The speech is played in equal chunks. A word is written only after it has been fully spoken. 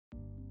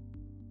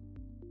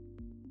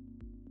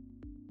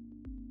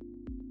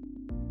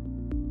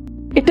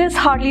It is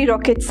hardly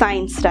rocket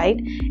science, right?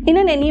 In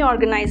any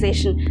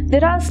organization,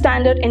 there are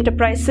standard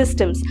enterprise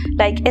systems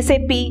like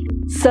SAP,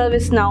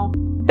 ServiceNow,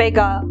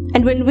 Pega,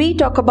 and when we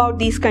talk about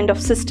these kind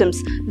of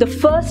systems, the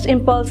first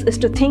impulse is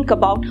to think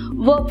about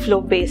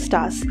workflow-based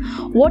tasks.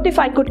 What if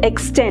I could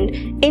extend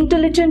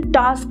intelligent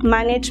task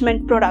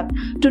management product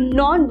to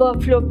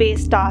non-workflow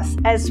based tasks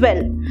as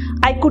well?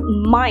 I could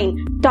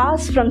mine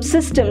tasks from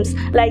systems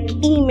like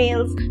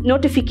emails,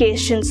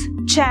 notifications,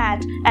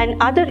 chat,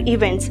 and other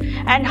events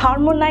and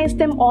harmonize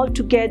them all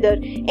together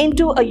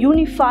into a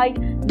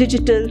unified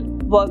digital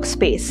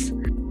workspace.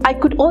 I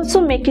could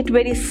also make it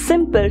very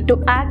simple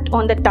to act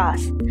on the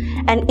task,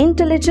 an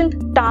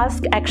intelligent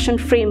task action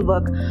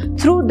framework.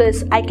 Through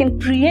this, I can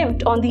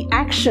preempt on the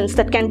actions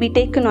that can be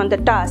taken on the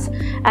task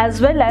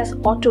as well as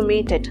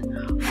automate it.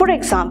 For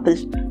example,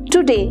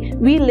 today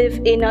we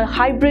live in a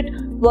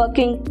hybrid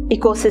working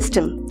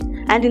ecosystem.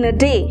 And in a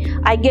day,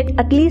 I get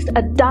at least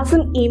a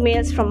dozen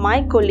emails from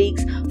my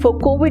colleagues for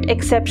COVID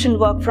exception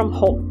work from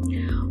home.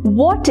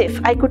 What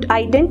if I could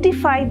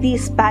identify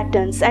these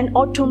patterns and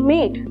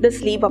automate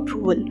this leave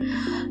approval?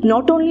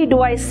 Not only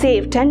do I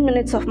save 10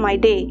 minutes of my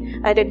day,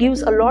 I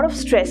reduce a lot of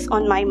stress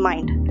on my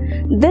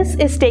mind. This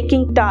is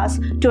taking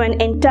tasks to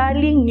an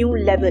entirely new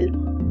level.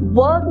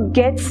 Work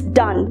gets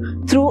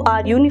done through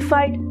our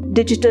unified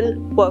digital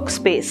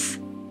workspace.